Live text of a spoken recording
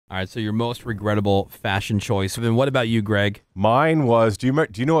All right, so your most regrettable fashion choice. Then what about you, Greg? Mine was, do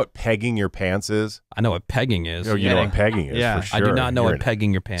you know what pegging your pants is? I know what pegging is. Oh, you know what pegging is, for sure. I do not know what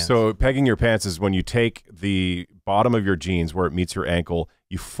pegging your pants. So pegging your pants is when you take the bottom of your jeans where it meets your ankle,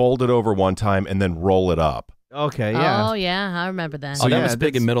 you fold it over one time and then roll it up. Okay, yeah. Oh, yeah, I remember that. So that was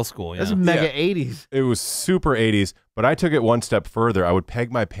big in middle school. That's mega 80s. It was super 80s, but I took it one step further. I would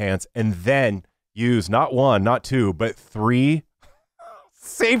peg my pants and then use not one, not two, but 3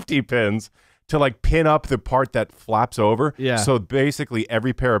 safety pins to like pin up the part that flaps over. Yeah. So basically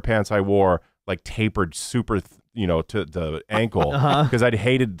every pair of pants I wore like tapered super, to the ankle because I'd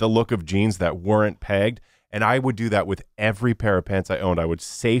hated the look of jeans that weren't pegged. And I would do that with every pair of pants I owned. I would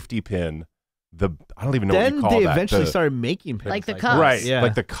safety pin I don't even know what you call that. Then they eventually started making pins. Like the cuffs. Right, Yeah.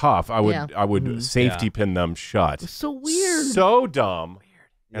 like the cuff. I would safety pin them shut. It's so weird. So dumb.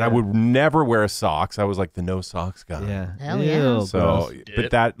 And I would never wear socks. I was like the no socks guy. Yeah. Hell yeah. Ew, So, gross.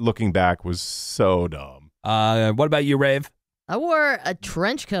 but that looking back was so dumb. What about you, Rave? I wore a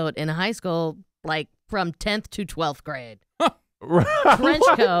trench coat in high school, like from 10th to 12th grade. Trench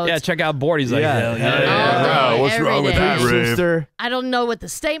coat. Yeah, check out Board. He's like, hell All yeah. day, What's every wrong with day. that, Rave? I don't know what the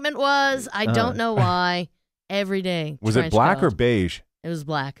statement was. I don't know why. Every day. Was it trench black or coat. beige? It was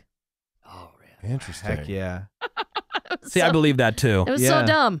black. Interesting. Heck yeah. See, I believe that too. It was so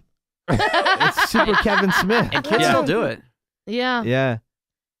dumb. It's super Kevin Smith. And kids still do it. Yeah. Yeah.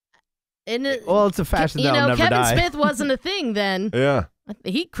 And Well, it's a fashion that'll never Kevin die. Smith wasn't a thing then. Yeah.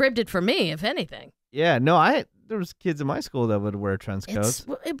 He cribbed it for me, if anything. Yeah, no, there was kids in my school that would wear trench coats.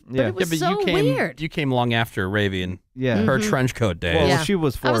 But Yeah. it was but so you came, weird. You came long after Ravy and Yeah. her Mhm. trench coat days. Well, Yeah. she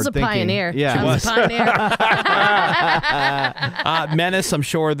was I forward was a thinking. pioneer. Yeah, I was a pioneer. Menace, I'm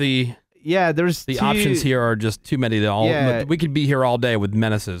sure the there's two options here are just too many. Yeah. We could be here all day with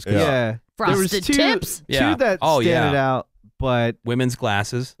menaces. 'cause Yeah. There was Frosted two, tips. two Yeah. that Oh, standed yeah. out, but Women's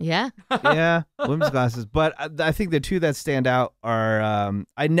glasses. Yeah. yeah, women's glasses. But I think the two that stand out are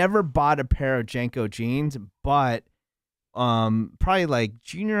I never bought a pair of Janko jeans, but probably like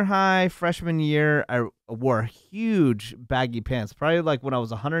junior high, freshman year, I wore huge baggy pants. Probably like when I was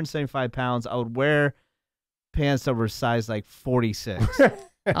 175 pounds, I would wear pants that were size like 46.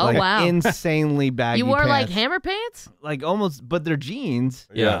 Oh, Like, wow. insanely baggy You wore like pants. hammer pants? Like almost, but they're jeans.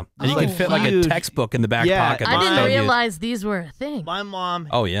 Yeah. And you Oh, can fit like a huge. textbook in the back Yeah, pocket. I didn't So you- realize these were a thing. My mom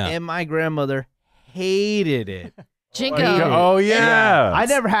Oh, yeah. and my grandmother hated it. Jinko. Oh, yeah. I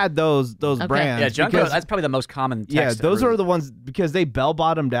never had those Okay. brands. Yeah, Junko, because- that's probably the most common text. yeah, that those really- are the ones because they bell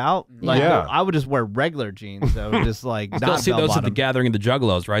bottomed out. Like Yeah. I would just wear regular jeans. I would just like Still not see bell those at the bottom. Gathering of the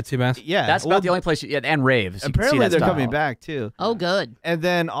Juggalos, right, Seabass? Yeah, That's well, about the only place, and raves. You can see apparently that they're style. coming back too. Oh, good. And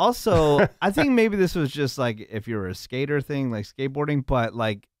then also, I think maybe this was just like if you were a skater thing, like skateboarding, but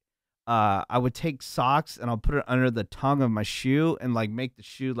like I would take socks and I'll put it under the tongue of my shoe and like make the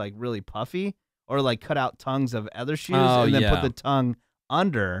shoe like really puffy, or like cut out tongues of other shoes Oh, and then yeah. put the tongue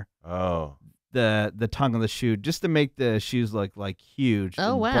under Oh. the tongue of the shoe just to make the shoes look like huge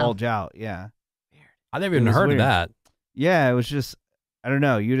Oh, and wow. bulge out. Yeah. I never It even was heard weird. of that. Yeah, it was just I don't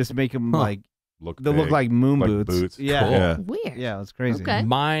know. You just make them Huh. like they look big. like moon Like boots. boots. Yeah, Cool. Yeah. Weird. yeah, it's crazy. Okay.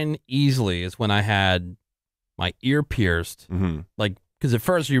 Mine easily is when I had my ear pierced. Mm-hmm. Like, because at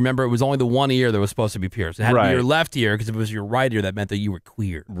first you remember it was only the one ear that was supposed to be pierced. It had to Right. be your left ear because if it was your right ear, that meant that you were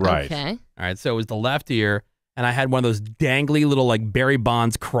clear. Right. Okay. All right, so it was the left ear, and I had one of those dangly little like Barry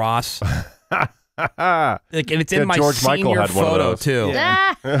Bonds cross. Like, and it's in Yeah, my George Michael senior had one of photo those. too.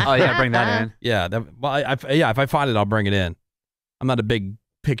 Yeah. Oh, yeah, bring that in. Yeah, well, if I find it, I'll bring it in. I'm not a big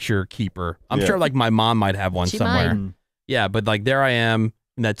picture keeper. I'm Yeah. sure like my mom might have one She somewhere. might. Yeah, but like there I am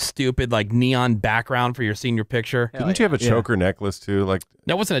in that stupid like neon background for your senior picture. Didn't you have a choker necklace too? Like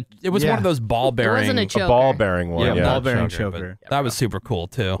That wasn't a. It was Yeah. one of those ball bearing. wasn't a a choker. ball bearing one. Yeah, Yeah. ball bearing choker. but That was super cool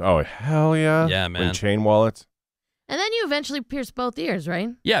too. Oh hell yeah. Yeah, Bring man. chain wallets. And then you eventually pierced both ears, right?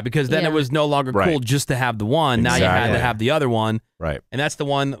 Yeah, because then Yeah. it was no longer cool Right. just to have the one. Now you had to Exactly. have the other one. Right. And that's the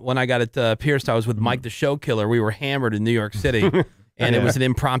one when I got it pierced. I was with Mike the Show Killer. We were hammered in New York City, and it was an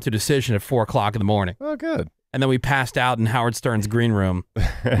impromptu decision at 4 o'clock in the morning. Oh good. And then we passed out in Howard Stern's green room.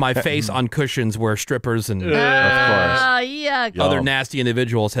 My face on cushions where strippers and Of course. Yuck. Yeah. other nasty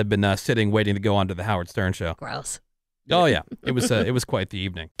individuals had been sitting waiting to go onto the Howard Stern show. Gross. Oh yeah, it was quite the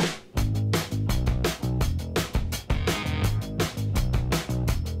evening.